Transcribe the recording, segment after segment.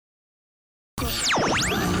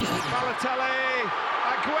Balotelli,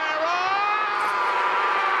 Aguero!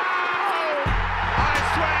 I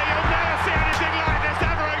swear you'll never see anything like this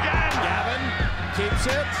ever again! Gavin keeps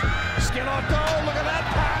it. Skin on goal, look at that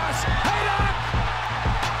pass. Header!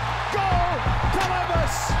 Goal,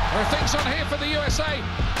 Columbus! There are things on here for the USA.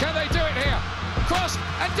 Can they do it here? Cross,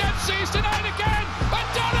 and Dempsey's denied again! And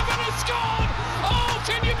Donovan has scored! Oh,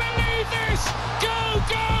 can you believe this? Go,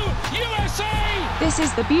 USA! This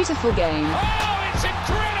is the beautiful game. Oh, it's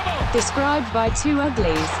incredible! Described by two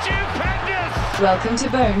uglies. Stupendous! Welcome to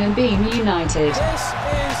Bone and Beam United. This is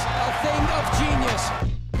a thing of genius.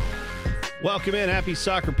 Welcome in. Happy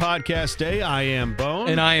Soccer Podcast Day. I am Bone.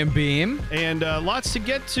 And I am Beam. And lots to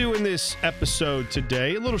get to in this episode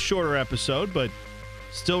today. A little shorter episode, but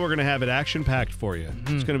still we're going to have it action-packed for you.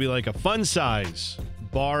 It's going to be like a fun-size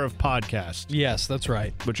bar of podcasts. Yes, that's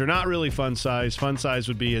right. Which are not really fun-size. Fun-size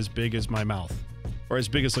would be as big as my mouth. Or as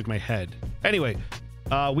big as, like, my head. Anyway.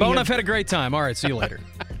 Bone, I've had a great time. All right, see you later.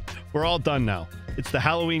 We're all done now. It's the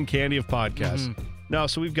Halloween candy of podcasts. No,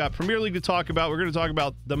 so we've got Premier League to talk about. We're going to talk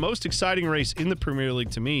about the most exciting race in the Premier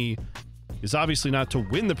League to me is obviously not to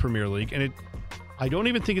win the Premier League. And I don't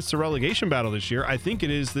even think it's the relegation battle this year. I think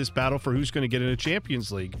it is this battle for who's going to get in a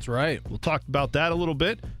Champions League. That's right. We'll talk about that a little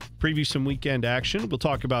bit, preview some weekend action. We'll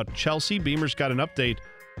talk about Chelsea. Beamer's got an update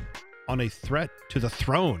on a threat to the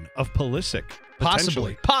throne of Pulisic.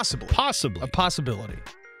 Possibly. Possibly. A possibility.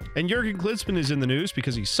 And Jurgen Klinsmann is in the news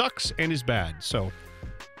because he sucks and is bad. So,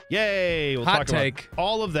 yay. We'll Hot talk take. about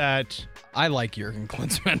all of that. I like Jurgen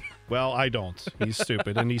Klinsmann. Well, I don't. He's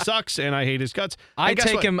stupid and he sucks and I hate his guts. I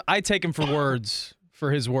take him for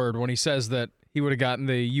his word when he says that he would have gotten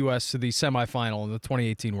the U.S. to the semifinal in the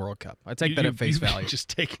 2018 World Cup. I take that at face value. Just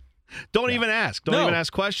take. Don't even ask. Don't even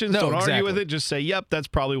ask questions. Don't argue with it. Just say, yep, that's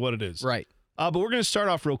probably what it is. Right. But we're going to start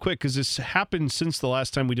off real quick because this happened since the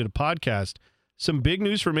last time we did a podcast. Some big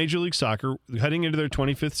news for Major League Soccer heading into their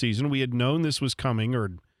 25th season. We had known this was coming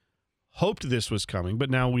or hoped this was coming,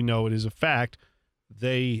 but now we know it is a fact.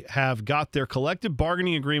 They have got their collective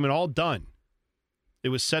bargaining agreement all done. It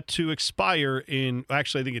was set to expire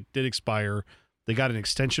actually, I think it did expire. They got an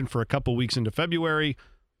extension for a couple weeks into February.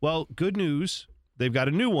 Well, good news. They've got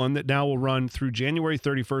a new one that now will run through January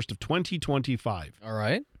 31st of 2025. All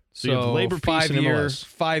right. So you have labor peace and MLS.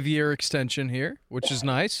 5-year extension here, which is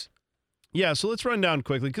nice. Yeah, so let's run down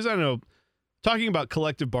quickly because I know talking about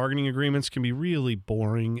collective bargaining agreements can be really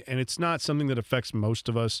boring, and it's not something that affects most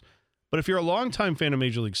of us. But if you're a longtime fan of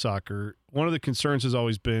Major League Soccer, one of the concerns has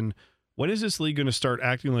always been, when is this league going to start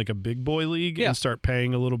acting like a big boy league and start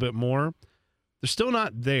paying a little bit more? They're still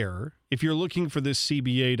not there. If you're looking for this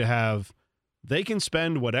CBA to have, they can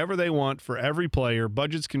spend whatever they want for every player.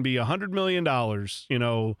 Budgets can be $100 million. You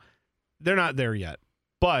know, they're not there yet.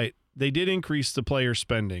 But they did increase the player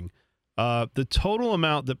spending. The total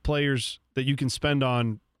amount that you can spend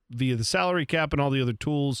on via the salary cap and all the other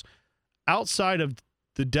tools outside of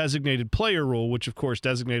the designated player rule, which, of course,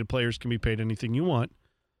 designated players can be paid anything you want.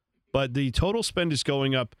 But the total spend is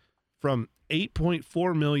going up from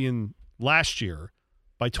 $8.4 million last year.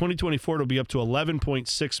 By 2024, it'll be up to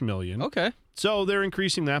 $11.6 million. Okay. So they're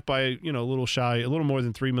increasing that by, a little more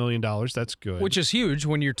than $3 million. That's good. Which is huge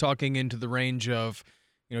when you're talking into the range of,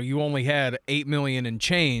 you only had $8 million and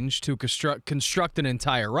change to construct an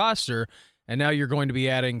entire roster, and now you're going to be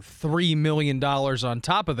adding $3 million on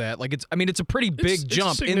top of that. Like it's a pretty big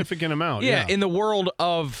jump. It's a significant amount. Yeah, in the world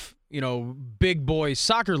of big boy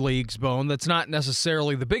soccer leagues, Bone, that's not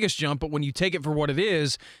necessarily the biggest jump, but when you take it for what it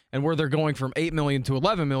is and where they're going from $8 million to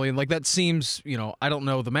 $11 million, like that seems, I don't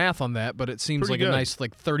know the math on that, but it seems pretty like good. A nice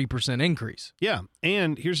 30% increase. Yeah,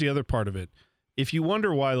 and here's the other part of it. If you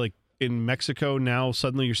wonder why, in Mexico now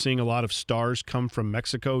suddenly you're seeing a lot of stars come from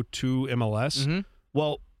Mexico to MLS,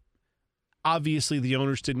 well, obviously the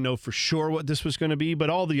owners didn't know for sure what this was going to be, but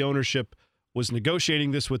all the ownership was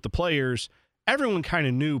negotiating this with the players. Everyone kind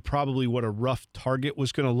of knew probably what a rough target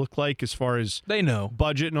was going to look like as far as they know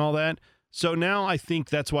budget and all that. So now I think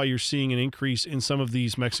that's why you're seeing an increase in some of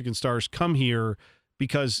these Mexican stars come here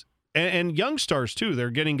because, and young stars too,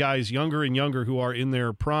 they're getting guys younger and younger who are in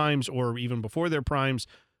their primes or even before their primes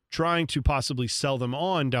trying to possibly sell them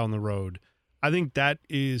on down the road. I think that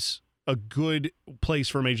is a good place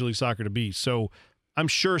for Major League Soccer to be. So I'm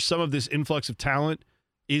sure some of this influx of talent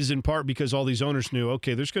is in part because all these owners knew,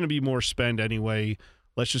 okay, there's going to be more spend anyway.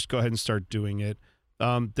 Let's just go ahead and start doing it.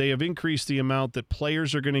 They have increased the amount that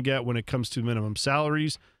players are going to get when it comes to minimum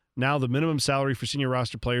salaries. Now the minimum salary for senior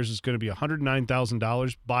roster players is going to be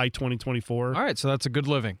 $109,000 by 2024. All right, so that's a good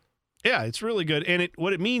living. Yeah, it's really good. And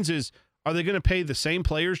what it means is, are they going to pay the same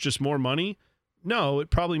players just more money? No,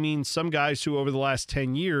 it probably means some guys who over the last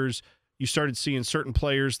 10 years, you started seeing certain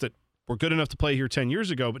players that were good enough to play here 10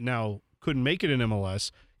 years ago, but now couldn't make it in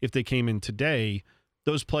MLS if they came in today,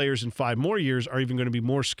 those players in 5 more years are even going to be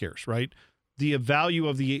more scarce, right? The value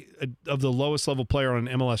of the lowest level player on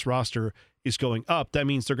an MLS roster is going up. That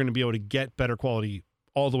means they're going to be able to get better quality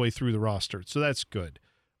all the way through the roster. So that's good.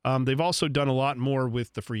 They've also done a lot more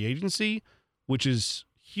with the free agency, which is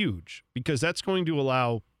huge because that's going to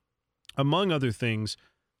allow, among other things,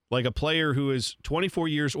 like a player who is 24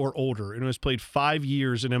 years or older and has played 5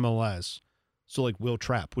 years in MLS, so like Will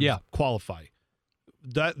Trapp would qualify.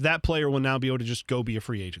 That player will now be able to just go be a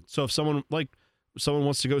free agent. So if someone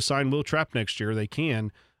wants to go sign Will Trapp next year, they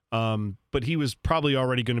can. But he was probably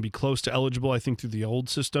already going to be close to eligible, I think, through the old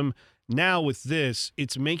system. Now with this,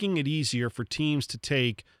 it's making it easier for teams to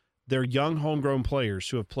take their young homegrown players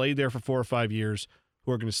who have played there for 4 or 5 years,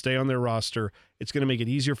 who are going to stay on their roster. It's going to make it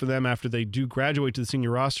easier for them after they do graduate to the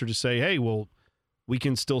senior roster to say, hey, well, we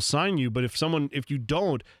can still sign you. But if you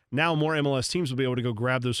don't, now more MLS teams will be able to go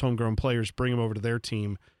grab those homegrown players, bring them over to their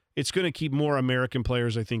team. It's going to keep more American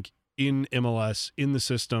players, I think, in MLS, in the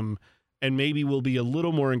system, and maybe will be a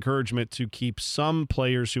little more encouragement to keep some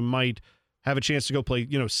players who might have a chance to go play,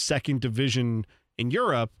 second division in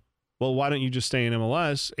Europe. Well, why don't you just stay in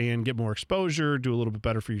MLS and get more exposure, do a little bit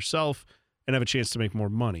better for yourself, and have a chance to make more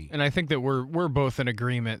money? And I think that we're both in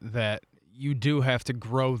agreement that you do have to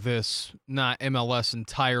grow this, not MLS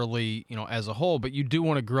entirely, as a whole, but you do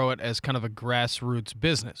want to grow it as kind of a grassroots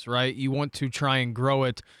business, right? You want to try and grow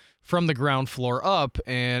it from the ground floor up.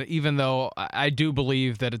 And even though I do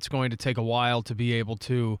believe that it's going to take a while to be able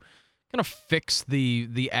to kind of fix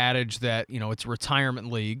the adage that, it's a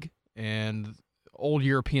retirement league and old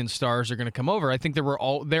European stars are going to come over, I think there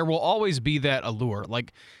will always be that allure.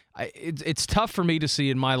 Like, it's tough for me to see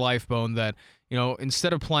in my life, Bone, that,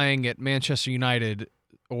 instead of playing at Manchester United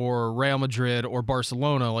or Real Madrid or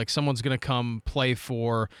Barcelona, like someone's going to come play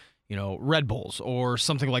for, Red Bulls or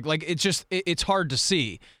something like it's hard to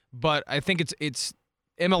see. But I think it's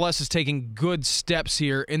MLS is taking good steps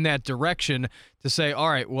here in that direction to say, all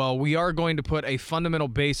right, well, we are going to put a fundamental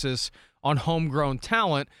basis on homegrown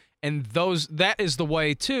talent. And that is the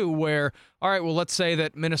way, too, where, all right, well, let's say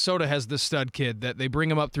that Minnesota has this stud kid, that they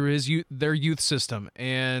bring him up through their youth system,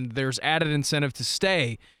 and there's added incentive to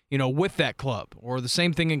stay, with that club. Or the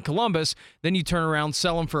same thing in Columbus, then you turn around,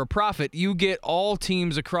 sell him for a profit. You get all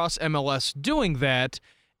teams across MLS doing that,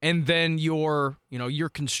 and then your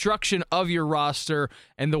construction of your roster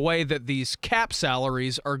and the way that these salary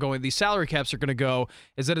caps are going to go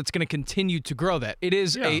is that it's going to continue to grow that.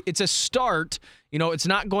 It's a start. It's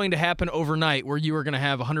not going to happen overnight where you are going to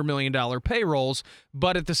have $100 million payrolls,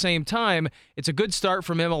 but at the same time, it's a good start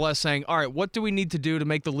from MLS saying, all right, what do we need to do to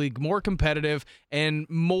make the league more competitive and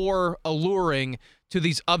more alluring to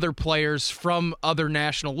these other players from other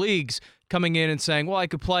national leagues coming in and saying, well, I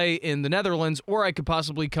could play in the Netherlands or I could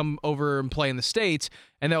possibly come over and play in the States,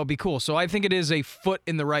 and that would be cool. So I think it is a foot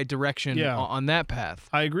in the right direction on that path.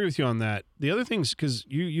 I agree with you on that. The other things, because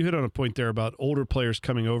you hit on a point there about older players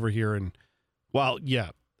coming over here, and I'm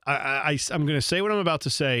going to say what I'm about to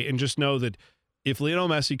say, and just know that if Lionel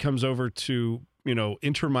Messi comes over to,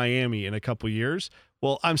 Inter Miami in a couple years,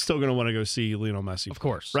 well, I'm still going to want to go see Lionel Messi. Of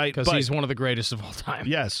course. Right? Because he's one of the greatest of all time.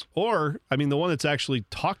 Yes. Or, the one that's actually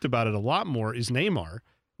talked about it a lot more is Neymar.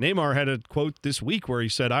 Neymar had a quote this week where he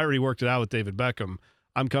said, I already worked it out with David Beckham.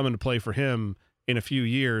 I'm coming to play for him in a few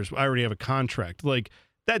years. I already have a contract. Like,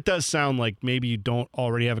 that does sound like maybe you don't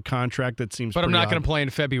already have a contract. That seems But I'm pretty not going to play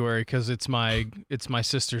in February because it's my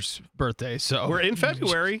sister's birthday. So we're in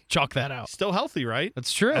February. Chalk that out. Still healthy, right?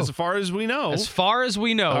 That's true. As far as we know. As far as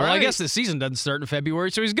we know. All Well, right. I guess the season doesn't start in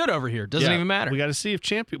February, so he's good over here. Doesn't even matter. We got to see if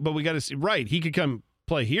but we got to see. Right. He could come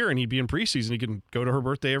play here and he'd be in preseason. He can go to her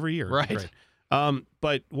birthday every year. Right.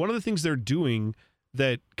 But one of the things they're doing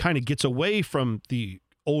that kind of gets away from the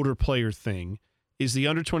older player thing is the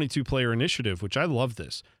under-22 player initiative, which I love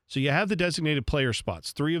this. So you have the designated player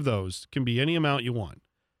spots. 3 of those can be any amount you want.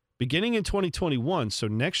 Beginning in 2021, so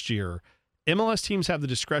next year, MLS teams have the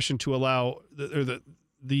discretion to allow,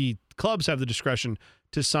 the clubs have the discretion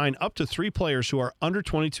to sign up to 3 players who are under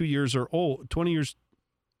 22 years or old, 20 years.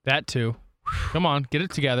 That too. Come on, get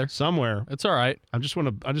it together. Somewhere. It's all right. I just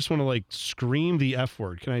want to like scream the F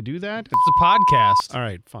word. Can I do that? It's a podcast. All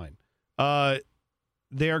right, fine.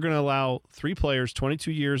 They are going to allow 3 players,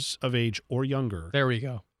 22 years of age or younger, There we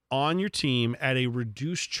go. on your team at a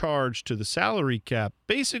reduced charge to the salary cap,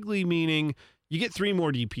 basically meaning you get 3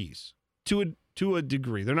 more DPs to a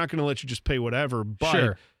degree. They're not going to let you just pay whatever, but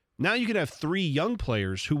Sure. now you could have 3 young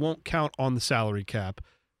players who won't count on the salary cap.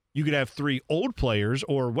 You could have 3 old players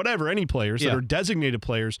or whatever, any players that are designated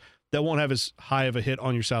players that won't have as high of a hit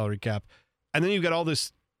on your salary cap. And then you've got all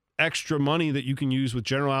this extra money that you can use with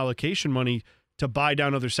general allocation money to buy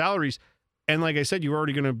down other salaries. And like I said, you're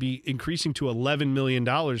already going to be increasing to $11 million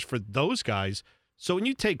for those guys. So when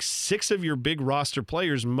you take 6 of your big roster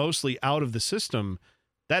players mostly out of the system,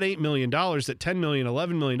 that $8 million, that $10 million,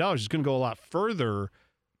 $11 million is going to go a lot further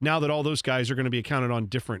now that all those guys are going to be accounted on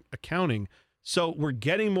different accounting. So we're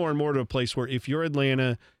getting more and more to a place where if you're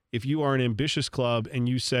Atlanta, if you are an ambitious club and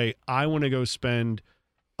you say, I want to go spend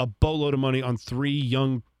a boatload of money on 3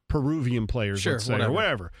 young Peruvian players, Sure, let's say, or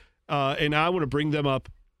whatever, and I want to bring them up,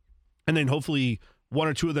 and then hopefully 1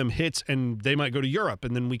 or 2 of them hits and they might go to Europe,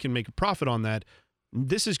 and then we can make a profit on that.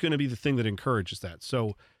 This is going to be the thing that encourages that.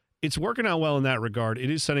 So it's working out well in that regard. It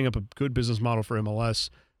is setting up a good business model for MLS.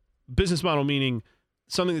 Business model meaning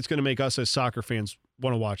something that's going to make us as soccer fans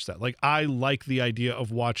want to watch that. Like, I like the idea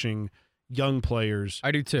of watching young players.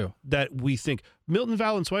 I do too. That we think Milton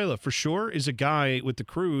Valenzuela for sure is a guy with the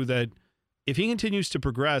Crew that if he continues to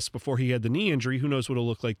progress before he had the knee injury, who knows what it'll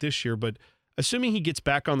look like this year, but assuming he gets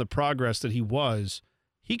back on the progress that he was,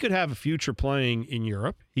 he could have a future playing in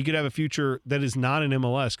Europe. He could have a future that is not in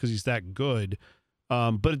MLS because he's that good.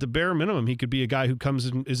 But at the bare minimum, he could be a guy who comes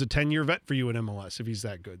and is a 10-year vet for you in MLS if he's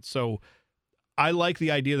that good. So I like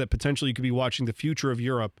the idea that potentially you could be watching the future of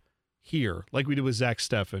Europe here, like we did with Zach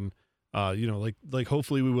Steffen. Like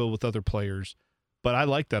hopefully we will with other players. But I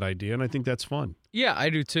like that idea, and I think that's fun. Yeah,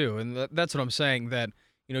 I do too. And that's what I'm saying, that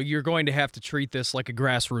you're going to have to treat this like a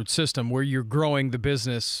grassroots system where you're growing the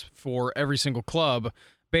business for every single club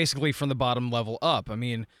basically from the bottom level up. I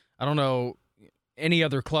mean, I don't know any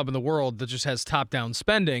other club in the world that just has top-down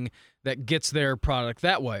spending that gets their product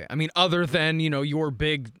that way. I mean, other than, your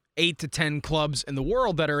big 8 to 10 clubs in the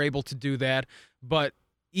world that are able to do that, but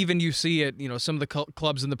even you see it, some of the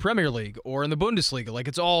clubs in the Premier League or in the Bundesliga. Like,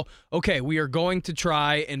 it's all, okay, we are going to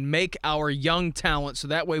try and make our young talent so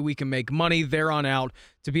that way we can make money there on out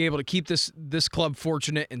to be able to keep this club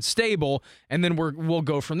fortunate and stable, and then we'll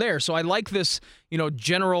go from there. So I like this,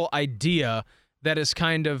 general idea that is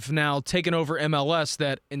kind of now taken over MLS,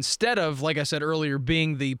 that instead of, like I said earlier,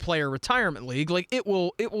 being the player retirement league, like it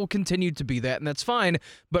will continue to be that, and that's fine,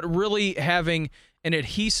 but really having an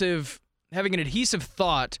adhesive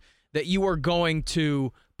thought that you are going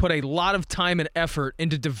to put a lot of time and effort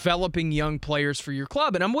into developing young players for your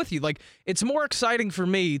club. And I'm with you. Like, it's more exciting for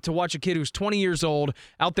me to watch a kid who's 20 years old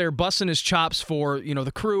out there busting his chops for,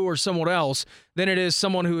 the Crew or someone else than it is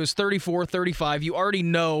someone who is 34, 35. You already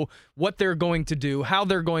know what they're going to do, how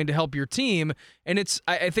they're going to help your team. And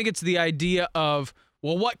I think it's the idea of,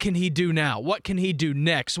 well, what can he do now? What can he do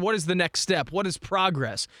next? What is the next step? What is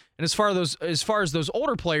progress? And as far as those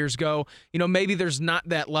older players go, maybe there's not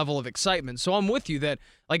that level of excitement. So I'm with you that,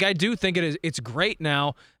 like, I do think it's great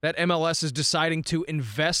now that MLS is deciding to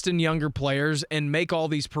invest in younger players and make all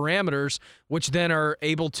these parameters, which then are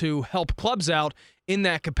able to help clubs out in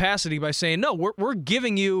that capacity by saying, no, we're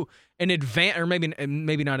giving you an advantage, or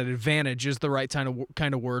maybe not an advantage is the right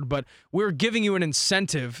kind of word, but we're giving you an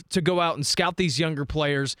incentive to go out and scout these younger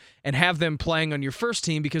players and have them playing on your first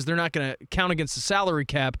team because they're not going to count against the salary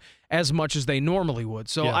cap as much as they normally would.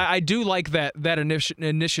 So yeah. I do like that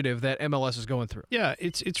initiative that MLS is going through. Yeah,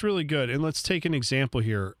 it's really good. And let's take an example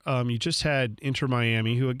here. You just had Inter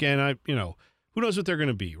Miami, who again, who knows what they're going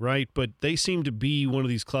to be, right? But they seem to be one of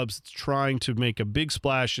these clubs that's trying to make a big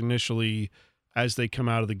splash initially as they come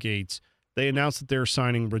out of the gates. They announced that they're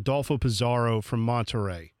signing Rodolfo Pizarro from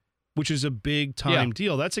Monterrey, which is a big-time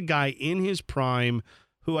deal. That's a guy in his prime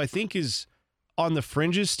who I think is on the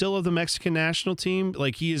fringes still of the Mexican national team.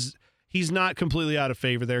 Like, he's not completely out of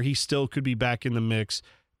favor there. He still could be back in the mix.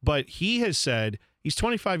 But he has said, he's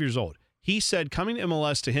 25 years old. He said coming to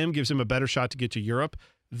MLS to him gives him a better shot to get to Europe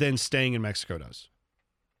than staying in Mexico does.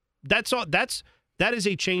 That's all. That is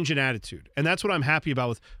a change in attitude, and that's what I'm happy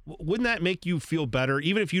about. Wouldn't that make you feel better?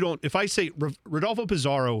 Even if you don't, if I say Rodolfo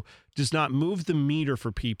Pizarro does not move the meter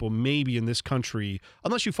for people, maybe in this country,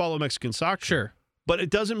 unless you follow Mexican soccer. Sure. But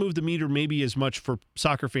it doesn't move the meter maybe as much for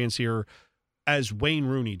soccer fans here as Wayne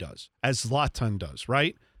Rooney does, as Zlatan does,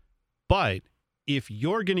 right? But if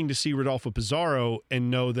you're getting to see Rodolfo Pizarro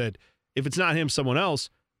and know that if it's not him, someone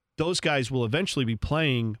else, those guys will eventually be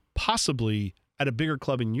playing possibly at a bigger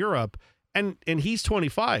club in Europe. And he's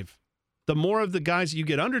 25. The more of the guys that you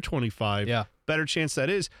get under 25, better chance that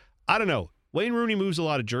is. I don't know. Wayne Rooney moves a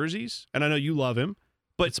lot of jerseys, and I know you love him.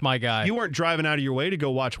 But it's my guy. You weren't driving out of your way to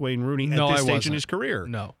go watch Wayne Rooney at this stage in his career.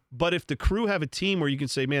 No. But if the Crew have a team where you can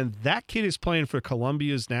say, man, that kid is playing for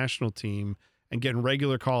Colombia's national team and getting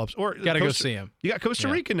regular call-ups. Or got to go see him. You got Costa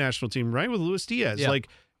Rican national team, right, with Luis Diaz. Yeah. Like,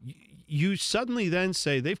 you suddenly then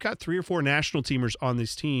say they've got 3 or 4 national teamers on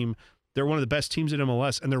this team. They're one of the best teams in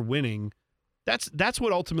MLS, and they're winning. That's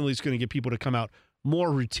what ultimately is going to get people to come out more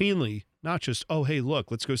routinely, not just, oh, hey,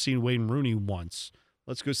 look, let's go see Wayne Rooney once.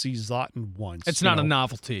 Let's go see Zlatan once. It's not a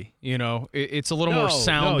novelty, It's a little more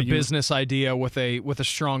sound business idea with a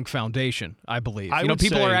strong foundation, I believe.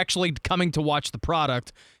 People are actually coming to watch the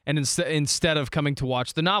product and instead of coming to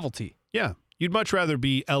watch the novelty. Yeah. You'd much rather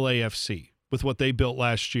be LAFC with what they built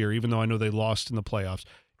last year, even though I know they lost in the playoffs.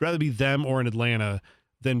 You'd rather be them or in Atlanta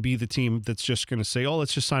than be the team that's just going to say, oh,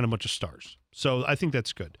 let's just sign a bunch of stars. So I think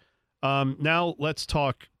that's good. Now let's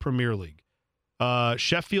talk Premier League.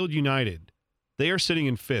 Sheffield United, they are sitting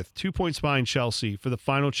in 5th, 2 points behind Chelsea for the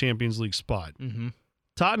final Champions League spot. Mm-hmm.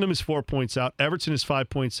 Tottenham is 4 points out. Everton is 5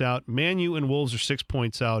 points out. Man U and Wolves are 6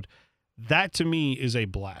 points out. That, to me, is a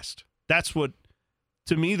blast. That's what,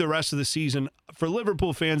 to me, the rest of the season, for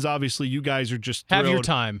Liverpool fans, obviously, you guys are just thrilled. Have your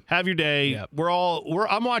time. Have your day. Yep.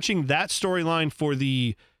 I'm watching that storyline for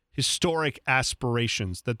the historic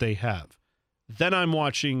aspirations that they have. Then I'm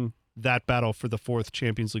watching that battle for the 4th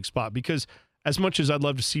Champions League spot, because as much as I'd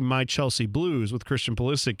love to see my Chelsea Blues with Christian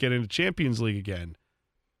Pulisic get into Champions League again,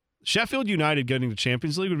 Sheffield United getting to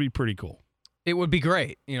Champions League would be pretty cool. It would be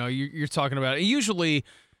great. You're talking about it. Usually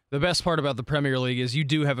the best part about the Premier League is you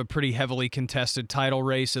do have a pretty heavily contested title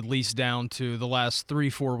race, at least down to the last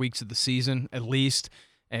 3-4 weeks of the season, at least.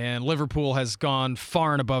 And Liverpool has gone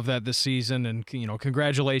far and above that this season, and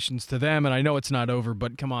congratulations to them. And I know it's not over,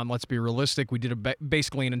 but come on, let's be realistic. We did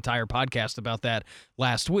basically an entire podcast about that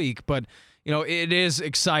last week, but it is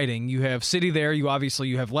exciting. You have City there. You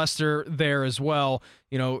have Leicester there as well.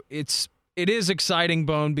 It is exciting,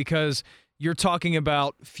 Bone, because you're talking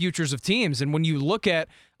about futures of teams, and when you look at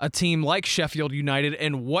a team like Sheffield United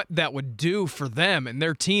and what that would do for them and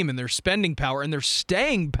their team and their spending power and their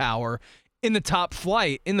staying power in the top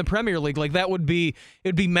flight in the Premier League, like it'd be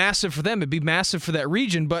massive for them. It'd be massive for that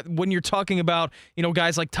region. But when you're talking about,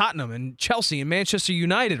 guys like Tottenham and Chelsea and Manchester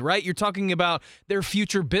United, right? You're talking about their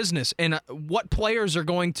future business and what players are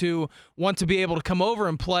going to want to be able to come over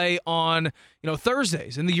and play on,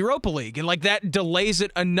 Thursdays in the Europa League. And that delays it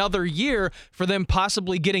another year for them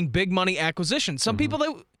possibly getting big money acquisitions. Some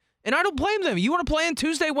people and I don't blame them. You want to play on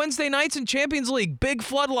Tuesday, Wednesday nights in Champions League, big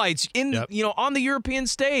floodlights on the European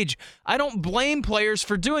stage. I don't blame players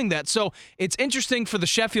for doing that. So it's interesting for the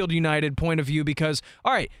Sheffield United point of view because,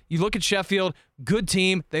 all right, you look at Sheffield, good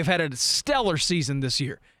team. They've had a stellar season this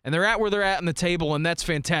year, and they're at where they're at in the table, and that's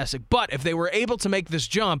fantastic. But if they were able to make this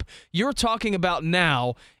jump, you're talking about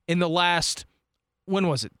now in the last, when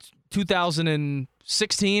was it,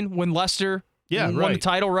 2016 when Leicester won the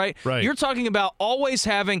title, right? Right. You're talking about always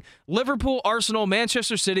having Liverpool, Arsenal,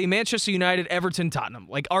 Manchester City, Manchester United, Everton, Tottenham,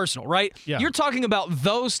 like Arsenal, right? Yeah. You're talking about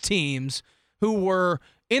those teams who were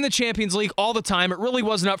in the Champions League all the time. It really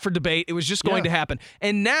wasn't up for debate. It was just going to happen.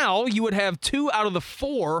 And now you would have 2 out of the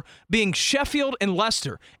 4 being Sheffield and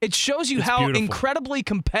Leicester. It shows you how incredibly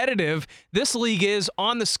competitive this league is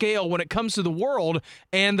on the scale when it comes to the world,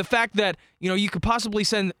 and the fact that, you could possibly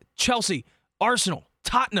send Chelsea, Arsenal,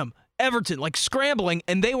 Tottenham, Everton, scrambling,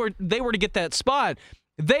 and they were to get that spot.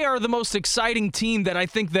 They are the most exciting team that I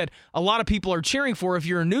think that a lot of people are cheering for if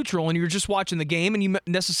you're a neutral and you're just watching the game and you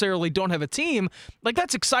necessarily don't have a team.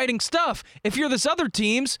 That's exciting stuff. If you're this other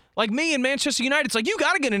teams, like me and Manchester United, it's you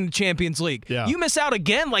got to get into Champions League. Yeah. You miss out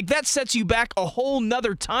again, that sets you back a whole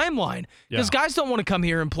nother timeline. Because guys don't want to come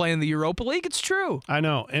here and play in the Europa League. It's true. I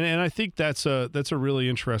know, and I think that's a really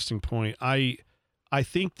interesting point. I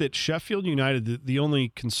think that Sheffield United, the only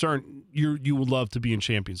concern, you would love to be in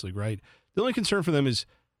Champions League, right? The only concern for them is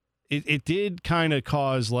it did kind of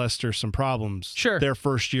cause Leicester some problems their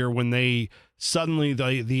first year when they suddenly,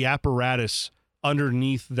 the apparatus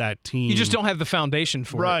underneath that team. You just don't have the foundation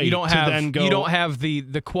for it. You don't have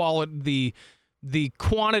the quality, the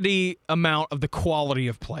quantity amount of the quality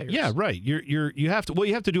of players. Yeah, right. You have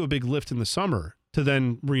to do a big lift in the summer to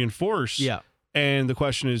then reinforce. Yeah. And the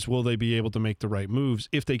question is, will they be able to make the right moves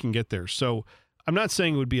if they can get there? So I'm not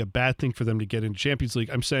saying it would be a bad thing for them to get into Champions League.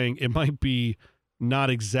 I'm saying it might be not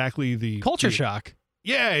exactly the culture shock.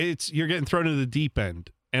 Yeah, you're getting thrown into the deep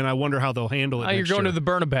end, and I wonder how they'll handle it. You're going to the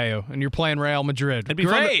Bernabeu, and you're playing Real Madrid. It'd be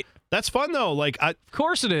great. That's fun though. Of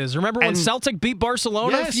course it is. Remember when Celtic beat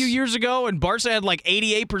Barcelona a few years ago, and Barca had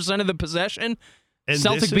 88% of the possession? And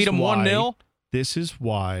Celtic beat them 1-0. This is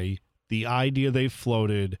why the idea they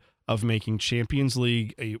floated of making Champions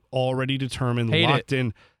League a already determined, locked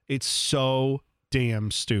in, it's so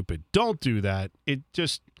damn stupid. Don't do that.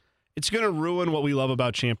 It's going to ruin what we love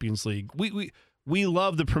about Champions League. We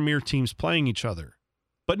love the premier teams playing each other.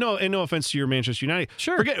 But no offense to your Manchester United.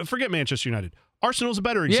 Sure. Forget Manchester United. Arsenal's a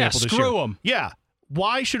better example this year. Screw them. Yeah.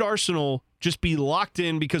 Why should Arsenal just be locked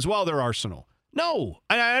in because, they're Arsenal? No.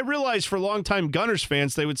 I realize for longtime Gunners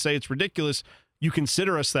fans, they would say it's ridiculous you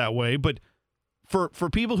consider us that way. But for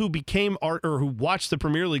people who became or who watched the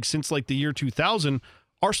Premier League since like the year 2000,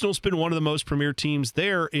 Arsenal's been one of the most premier teams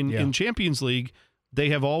there in Champions League. They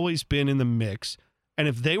have always been in the mix. And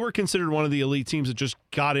if they were considered one of the elite teams that just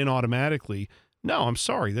got in automatically, no, I'm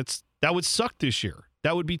sorry. That would suck this year.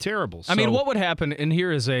 That would be terrible. I mean, what would happen, and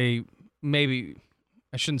here is a maybe,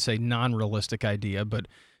 I shouldn't say non-realistic idea, but,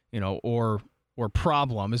 or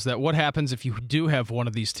problem, is that what happens if you do have one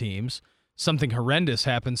of these teams, something horrendous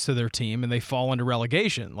happens to their team and they fall into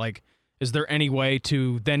relegation? Like, is there any way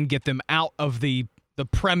to then get them out of the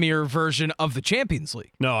premier version of the Champions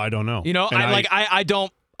League? No, I don't know.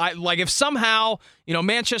 If somehow,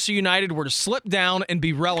 Manchester United were to slip down and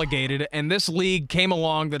be relegated and this league came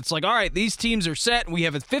along that it's like, all right, these teams are set and we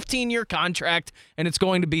have a 15-year contract and it's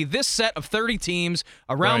going to be this set of 30 teams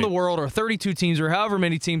around the world, or 32 teams, or however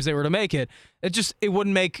many teams they were to make it, it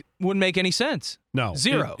wouldn't make any sense. No.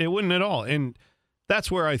 Zero. It wouldn't at all. And that's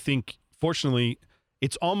where I think, fortunately,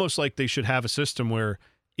 it's almost like they should have a system where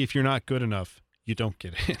if you're not good enough, you don't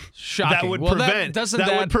get in. Shocking. That would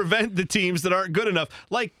would prevent the teams that aren't good enough.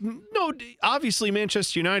 Like, no, obviously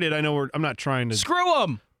Manchester United, I'm not trying to screw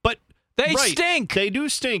them, but they stink. They do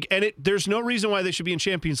stink, and there's no reason why they should be in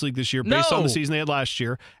Champions League this year based on the season they had last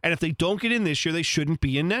year. And if they don't get in this year, they shouldn't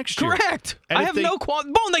be in next year. Correct. I have no qualms.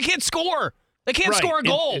 Boom, they can't score. They can't score a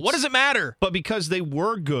goal. What does it matter? But because they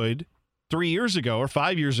were good 3 years ago or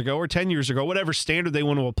 5 years ago or 10 years ago, whatever standard they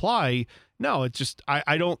want to apply, no, it's just,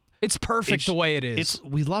 I don't. It's perfect the way it is.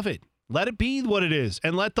 We love it. Let it be what it is,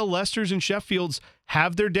 and let the Leicesters and Sheffields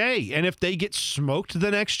have their day. And if they get smoked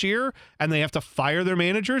the next year and they have to fire their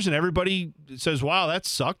managers and everybody says, wow, that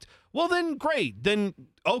sucked, well, then great. Then,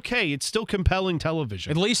 okay, it's still compelling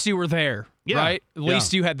television. At least you were there, right? At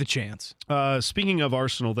least you had the chance. Speaking of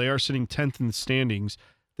Arsenal, they are sitting 10th in the standings.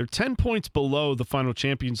 They're 10 points below the final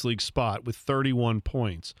Champions League spot with 31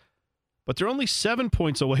 points. But they're only 7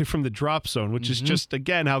 points away from the drop zone, which is just,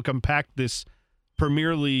 again, how compact this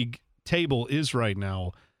Premier League table is right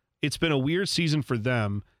now. It's been a weird season for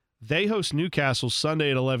them. They host Newcastle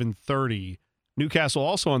Sunday at 11:30. Newcastle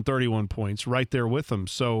also on 31 points, right there with them.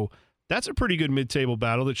 So that's a pretty good mid-table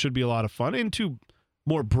battle that should be a lot of fun, and two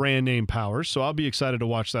more brand-name powers. So I'll be excited to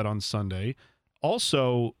watch that on Sunday.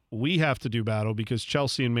 Also, we have to do battle because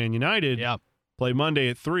Chelsea and Man United play Monday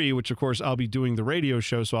at 3, which, of course, I'll be doing the radio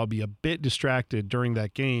show, so I'll be a bit distracted during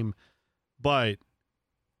that game. But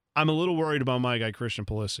I'm a little worried about my guy, Christian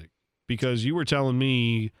Pulisic, because you were telling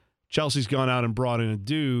me Chelsea's gone out and brought in a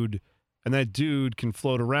dude, and that dude can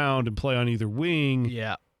float around and play on either wing.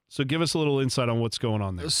 Yeah. So give us a little insight on what's going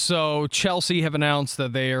on there. So Chelsea have announced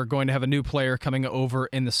that they are going to have a new player coming over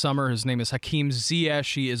in the summer. His name is Hakim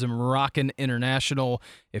Ziyech. He is a Moroccan international.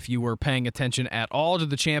 If you were paying attention at all to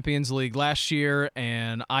the Champions League last year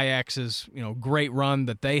and Ajax's great run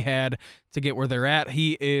that they had to get where they're at,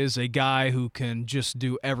 he is a guy who can just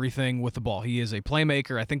do everything with the ball. He is a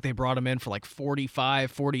playmaker. I think they brought him in for like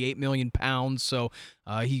 48 million pounds. So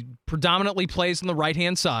he predominantly plays on the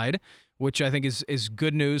right-hand side, which I think is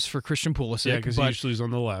good news for Christian Pulisic. Yeah, because he usually is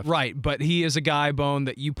on the left. Right, but he is a guy, Bone,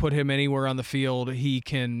 that you put him anywhere on the field, he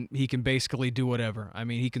can basically do whatever. I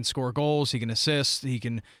mean, he can score goals, he can assist, he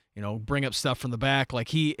can bring up stuff from the back. Like,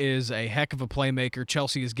 he is a heck of a playmaker.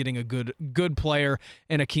 Chelsea is getting a good player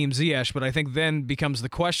in Hakim Ziyech, but I think then becomes the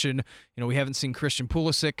question, we haven't seen Christian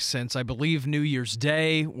Pulisic since, I believe, New Year's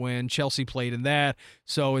Day when Chelsea played in that.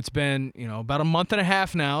 So it's been, about a month and a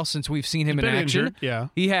half now since we've seen him in action. Injured, yeah.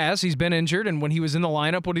 He has. He's been injured, and when he was in the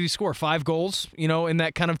lineup, what did he score? 5 goals, in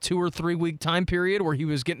that kind of 2 or 3 week time period where he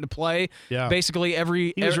was getting to play basically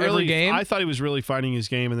every game. I thought he was really finding his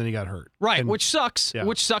game, and then he got hurt. Right, which sucks. Yeah.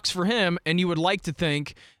 Which sucks for him, and you would like to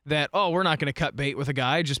think that, we're not going to cut bait with a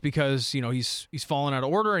guy just because, he's fallen out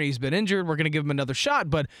of order and he's been injured. We're going to give him another shot.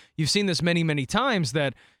 But you've seen this many, many times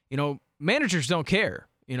that, managers don't care.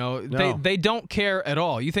 No. They don't care at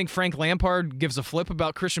all. You think Frank Lampard gives a flip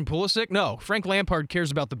about Christian Pulisic? No, Frank Lampard cares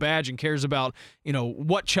about the badge and cares about,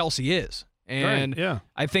 what Chelsea is. And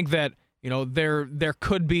I think that, there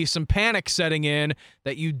could be some panic setting in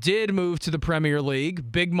that you did move to the Premier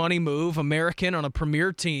League, big money move, American on a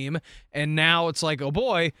premier team, and now it's like, oh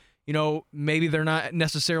boy, maybe they're not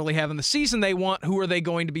necessarily having the season they want. Who are they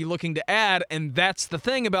going to be looking to add? And that's the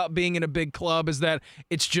thing about being in a big club, is that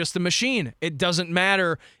it's just a machine. It doesn't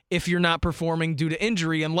matter if you're not performing due to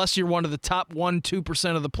injury, unless you're one of the top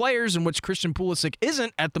 1-2% of the players, in which Christian Pulisic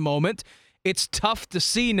isn't at the moment. It's tough to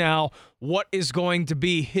see now what is going to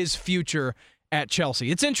be his future at Chelsea.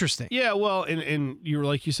 It's interesting. Yeah, well, and you're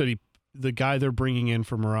like you said, the guy they're bringing in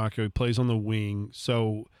from Morocco, he plays on the wing.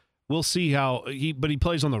 So We'll see how but he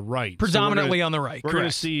plays on the right. Predominantly on the right. We're going to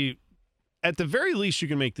Correct. see, at the very least, you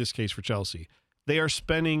can make this case for Chelsea. They are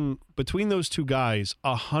spending, between those two guys,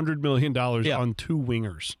 $100 million on two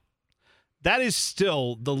wingers. That is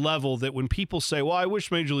still the level that when people say, well, I wish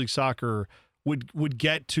Major League Soccer would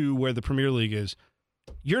get to where the Premier League is,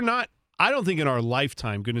 you're not, I don't think in our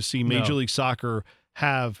lifetime, going to see Major League Soccer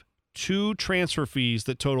have two transfer fees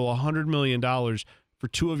that total $100 million for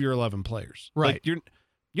two of your 11 players. Right. Like,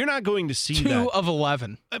 you're not going to see that. 2 of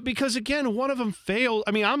 11. Because, again, one of them failed.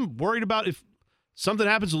 I mean, I'm worried about if something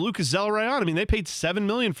happens to Lucas Zelarayan. I mean, they paid $7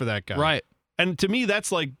 million for that guy. Right. And to me,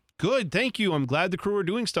 that's like, good, thank you. I'm glad the Crew are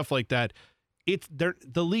doing stuff like that.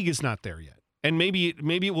 The league is not there yet. And maybe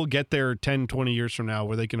it will get there 10, 20 years from now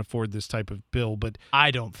where they can afford this type of bill. But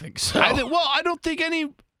I don't think so. I don't think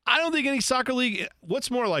any soccer league. What's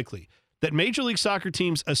more likely? That Major League Soccer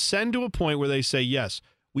teams ascend to a point where they say, yes,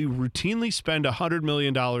 we routinely spend $100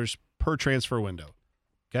 million per transfer window.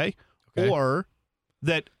 Okay? Or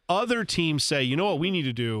that other teams say, you know what we need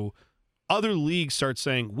to do? Other leagues start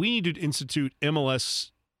saying, we need to institute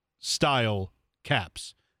MLS-style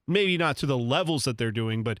caps. Maybe not to the levels that they're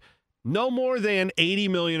doing, but no more than $80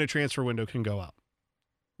 million a transfer window can go out.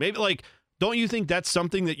 Maybe, like, don't you think that's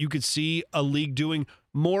something that you could see a league doing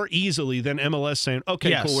more easily than MLS saying,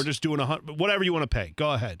 okay, cool, we're just doing whatever you want to pay.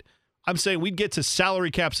 Go ahead. I'm saying we'd get to salary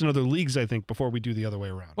caps in other leagues, I think, before we do the other way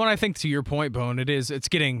around. Well, I think to your point, Bone, it's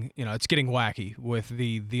getting wacky with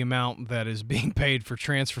the amount that is being paid for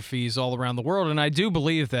transfer fees all around the world. And I do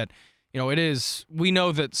believe that, we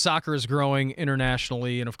know that soccer is growing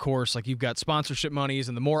internationally. And of course, like, you've got sponsorship monies,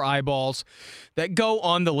 and the more eyeballs that go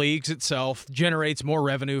on the leagues itself generates more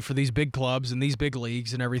revenue for these big clubs and these big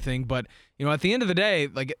leagues and everything. But, at the end of the day,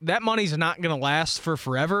 like, that money's not going to last for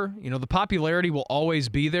forever. The popularity will always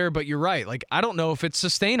be there, but you're right. Like, I don't know if it's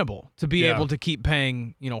sustainable to be able to keep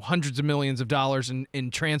paying, hundreds of millions of dollars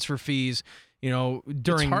in transfer fees,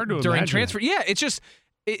 during transfer. Yeah, it's just,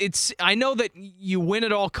 I know that you win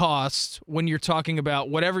at all costs when you're talking about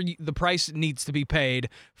whatever the price needs to be paid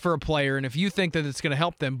for a player, and if you think that it's going to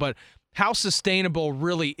help them, but how sustainable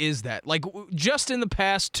really is that? Like, just in the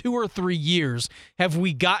past 2 or 3 years, have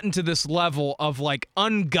we gotten to this level of, like,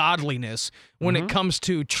 ungodliness when it comes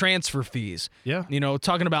to transfer fees? Yeah.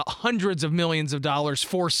 Talking about hundreds of millions of dollars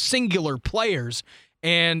for singular players,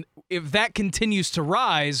 and if that continues to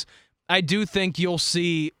rise, I do think you'll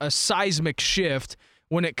see a seismic shift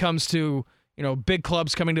when it comes to, big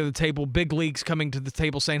clubs coming to the table, big leagues coming to the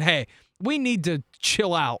table saying, hey, we need to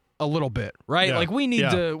chill out a little bit, right? Yeah. Like, we need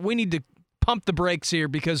to pump the brakes here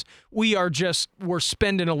because we're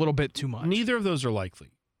spending a little bit too much. Neither of those are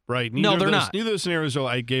likely, right? No, they're not. Neither of those scenarios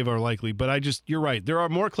I gave are likely, but you're right. There are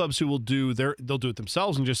more clubs who will they'll do it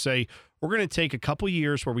themselves and just say, we're going to take a couple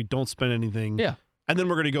years where we don't spend anything. Yeah. And then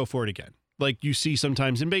we're going to go for it again. Like you see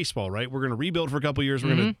sometimes in baseball, right? We're going to rebuild for a couple years.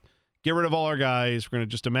 We're going to get rid of all our guys. We're going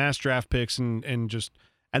to just amass draft picks and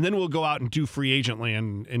then we'll go out and do free agent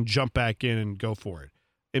land and jump back in and go for it.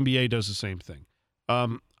 NBA does the same thing.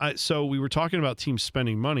 So we were talking about teams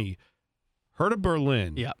spending money. Hertha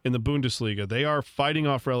Berlin in the Bundesliga, they are fighting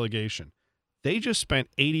off relegation. They just spent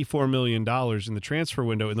 $84 million in the transfer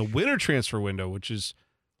window, in the winter transfer window, which is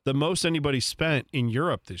the most anybody spent in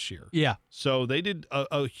Europe this year. Yeah. So they did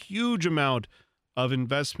a huge amount of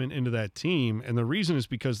investment into that team, and the reason is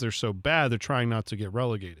because they're so bad, they're trying not to get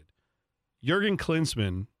relegated. Jurgen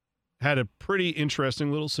Klinsmann had a pretty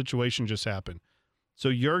interesting little situation just happen.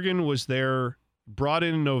 So Jurgen was there, brought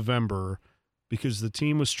in November because the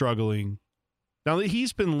team was struggling. Now,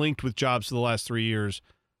 he's been linked with jobs for the last 3 years,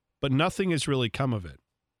 but nothing has really come of it.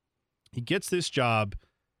 He gets this job,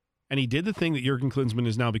 and he did the thing that Jurgen Klinsmann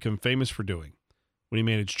has now become famous for doing. When he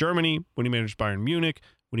managed Germany, when he managed Bayern Munich,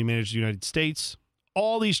 when he managed the United States,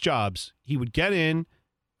 all these jobs, he would get in,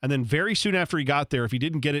 and then very soon after he got there, if he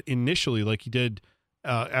didn't get it initially like he did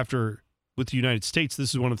after with the United States,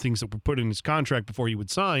 this is one of the things that were put in his contract before he would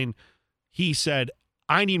sign, he said,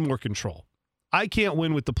 I need more control. I can't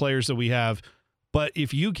win with the players that we have, but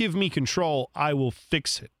if you give me control, I will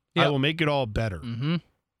fix it. Yep. I will make it all better. Mm-hmm.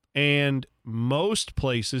 And most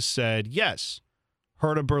places said yes.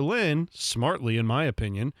 Hertha Berlin, smartly in my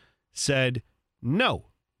opinion, said no.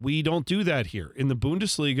 We don't do that here. In the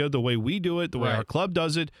Bundesliga, the way we do it, the way our club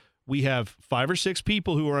does it, we have 5 or 6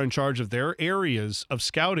 people who are in charge of their areas of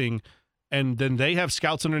scouting, and then they have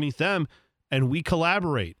scouts underneath them, and we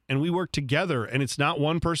collaborate, and we work together, and it's not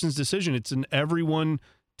one person's decision. It's an everyone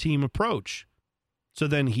team approach. So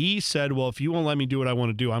then he said, well, if you won't let me do what I want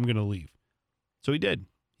to do, I'm going to leave. So he did.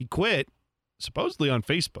 He quit, supposedly on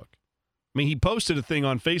Facebook. I mean, he posted a thing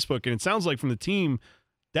on Facebook, and it sounds like from the team,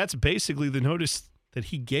 that's basically the notice that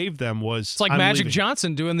he gave them was, It's like I'm Magic leaving.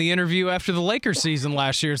 Johnson doing the interview after the Lakers season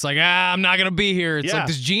last year. It's like, I'm not going to be here. It's Yeah. like,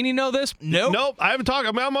 does Jeannie know this? Nope. Nope. I haven't talked.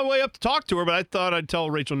 I'm on my way up to talk to her, but I thought I'd tell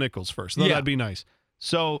Rachel Nichols first. Thought Yeah. that'd be nice.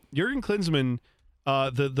 So Jurgen Klinsmann,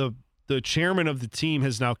 the chairman of the team,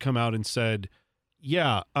 has now come out and said,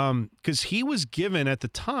 yeah, because he was given at the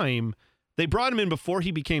time, they brought him in before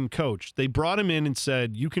he became coach. They brought him in and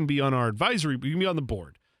said, you can be on our advisory, you can be on the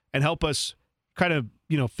board and help us kind of,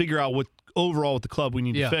 figure out what overall with the club we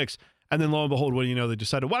need to fix. And then lo and behold, what do you know? They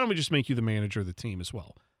decided, why don't we just make you the manager of the team as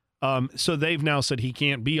well? So they've now said he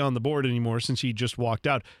can't be on the board anymore since he just walked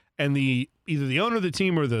out. And either the owner of the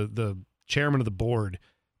team or the chairman of the board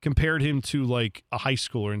compared him to like a high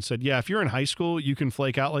schooler and said, yeah, if you're in high school, you can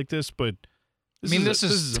flake out like this, but this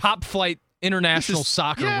is top flight international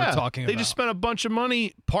soccer we're talking about. They just spent a bunch of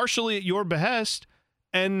money partially at your behest,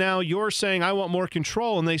 and now you're saying, I want more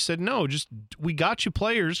control. And they said, no, just we got you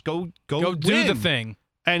players. Go do the thing.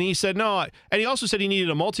 And he said, no. And he also said he needed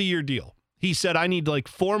a multi-year deal. He said, I need like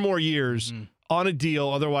 4 more years on a deal.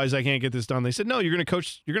 Otherwise, I can't get this done. They said, no, you're going to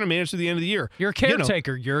coach. You're going to manage through the end of the year. You're a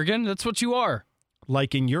caretaker, Jurgen. That's what you are.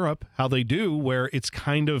 Like in Europe, how they do, where it's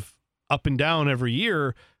kind of up and down every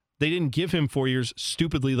year. They didn't give him 4 years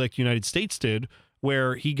stupidly like the United States did,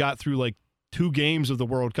 where he got through like 2 games of the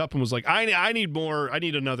World Cup and was like, I need more. I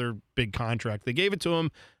need another big contract. They gave it to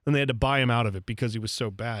him, and they had to buy him out of it because he was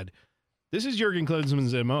so bad. This is Jurgen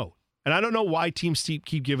Klinsmann's MO. And I don't know why teams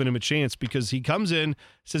keep giving him a chance, because he comes in,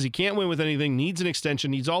 says he can't win with anything, needs an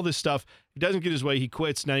extension, needs all this stuff. He doesn't get his way, he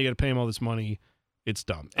quits. Now you got to pay him all this money. It's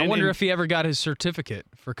dumb. I wonder if he ever got his certificate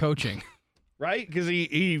for coaching. Right? Because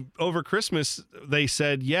he over Christmas, they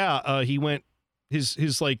said, he went,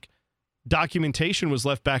 his like documentation was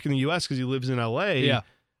left back in the U.S. because he lives in L.A. Yeah.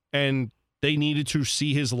 And they needed to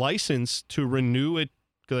see his license to renew it,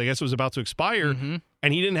 because I guess it was about to expire. Mm-hmm.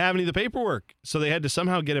 And he didn't have any of the paperwork. So they had to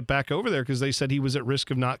somehow get it back over there because they said he was at risk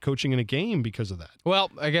of not coaching in a game because of that. Well,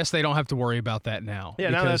 I guess they don't have to worry about that now. Yeah,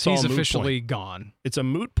 now because that's all he's a moot officially point. gone. It's a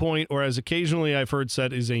moot point, or as occasionally I've heard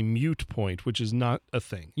said, is a mute point, which is not a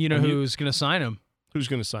thing. You know who's going to sign him? Who's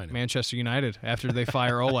going to sign him? Manchester United after they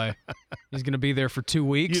fire Ole. He's going to be there for 2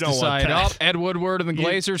 weeks. You don't decide, want that. Ed Woodward and the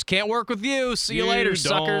Glazers can't work with you. See you later,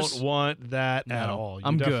 suckers. You don't want that at No, all. You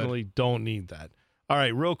I'm good. definitely don't need that. All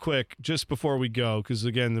right, real quick, just before we go, because,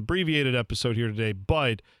 again, the abbreviated episode here today,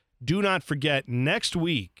 but do not forget, next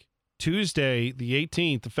week, Tuesday, the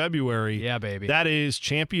 18th of February, Yeah, baby. that is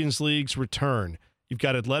Champions League's return. You've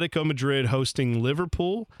got Atletico Madrid hosting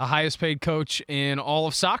Liverpool. The highest paid coach in all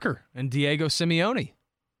of soccer, and Diego Simeone.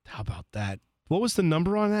 How about that? What was the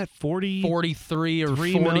number on that? 43 or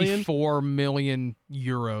 3 million? 44 million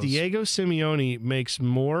euros. Diego Simeone makes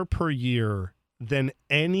more per year than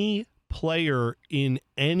any player in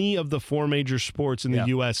any of the 4 major sports in the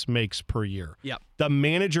U.S. makes per year. Yep. The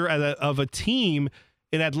manager of a team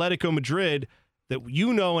in Atletico Madrid that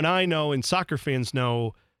you know and I know and soccer fans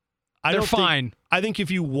know, They're fine. I think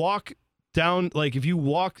if you walk down, like if you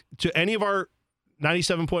walk to any of our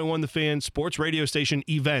 97.1 The Fan sports radio station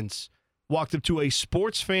events, walked up to a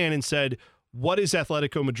sports fan and said, what is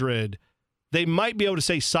Atletico Madrid? They might be able to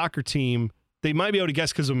say soccer team. They might be able to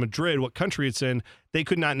guess because of Madrid what country it's in. They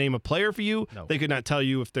could not name a player for you. No. They could not tell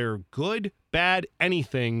you if they're good, bad,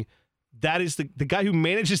 anything. That is the guy who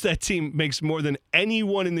manages that team makes more than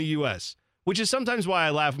anyone in the U.S., which is sometimes why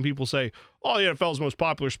I laugh when people say, oh, the NFL is the most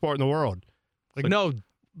popular sport in the world. Like, no,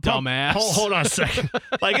 dumbass. Hold on a second.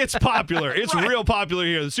 Like, it's popular. It's real popular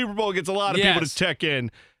here. The Super Bowl gets a lot of people to check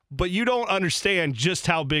in, but you don't understand just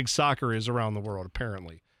how big soccer is around the world,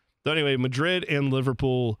 apparently. So anyway, Madrid and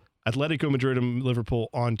Liverpool, Atletico Madrid and Liverpool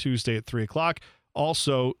on Tuesday at 3 o'clock.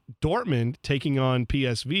 Also, Dortmund taking on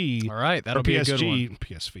PSV. All right, that'll or be PSG, a good one.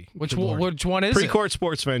 PSV. Which Good one, Lord. which one is it? Precourt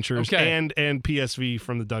Sports Ventures Okay. and PSV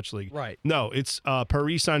from the Dutch League. Right. No, it's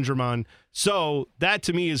Paris Saint-Germain. So that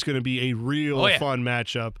to me is going to be a real fun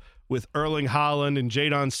matchup with Erling Haaland and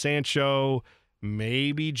Jadon Sancho.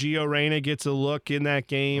 Maybe Gio Reyna gets a look in that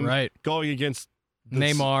game. Right. Going against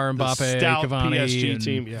Neymar, the Mbappe, stout Cavani, PSG and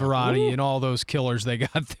team. Yeah. Verratti, Ooh. and all those killers they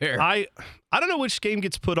got there. I don't know which game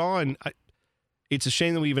gets put on. It's a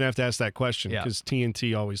shame that we even have to ask that question Yeah. because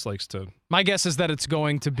TNT always likes to. My guess is that it's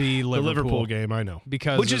going to be Liverpool. The Liverpool game, I know.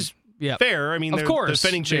 Because which is fair. I mean, Of they're course.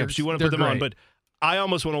 defending champs. You want to They're put them on, great. but I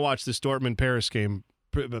almost want to watch this Dortmund-Paris game,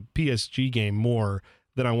 PSG game, more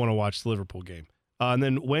than I want to watch the Liverpool game. And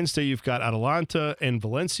then Wednesday, you've got Atalanta and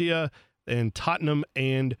Valencia and Tottenham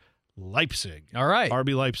and Leipzig. All right.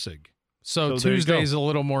 RB Leipzig. So there you Tuesday's go. a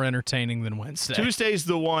little more entertaining than Wednesday. Tuesday's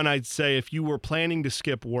the one I'd say if you were planning to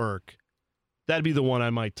skip work, that'd be the one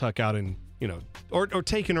I might tuck out and, or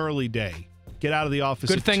take an early day get out of the office.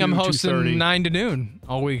 Good at thing 2, I'm hosting 2:30. 9 to noon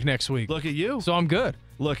all week next week. Look at you. So I'm good.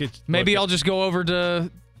 Maybe I'll just go over to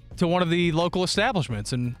one of the local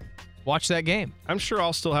establishments and watch that game. I'm sure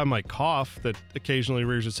I'll still have my cough that occasionally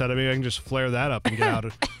rears its head. I mean, I can just flare that up and get out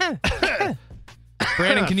of it.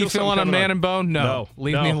 Brandon, can you Feel fill in something on coming Man on. and Bone? No.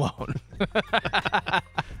 Leave me No. alone.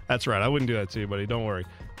 That's right. I wouldn't do that to you, buddy. Don't worry.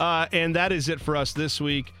 And that is it for us this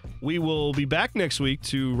week. We will be back next week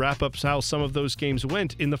to wrap up how some of those games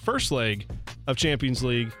went in the first leg of Champions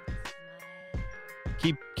League.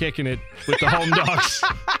 Keep kicking it with the home dogs.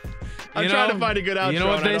 I'm trying to find a good outro. You know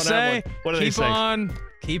what and I they don't say? have one. What do Keep they say? on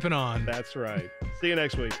keeping on. That's right. See you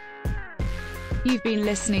next week. You've been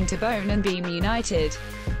listening to Bone and Beam United.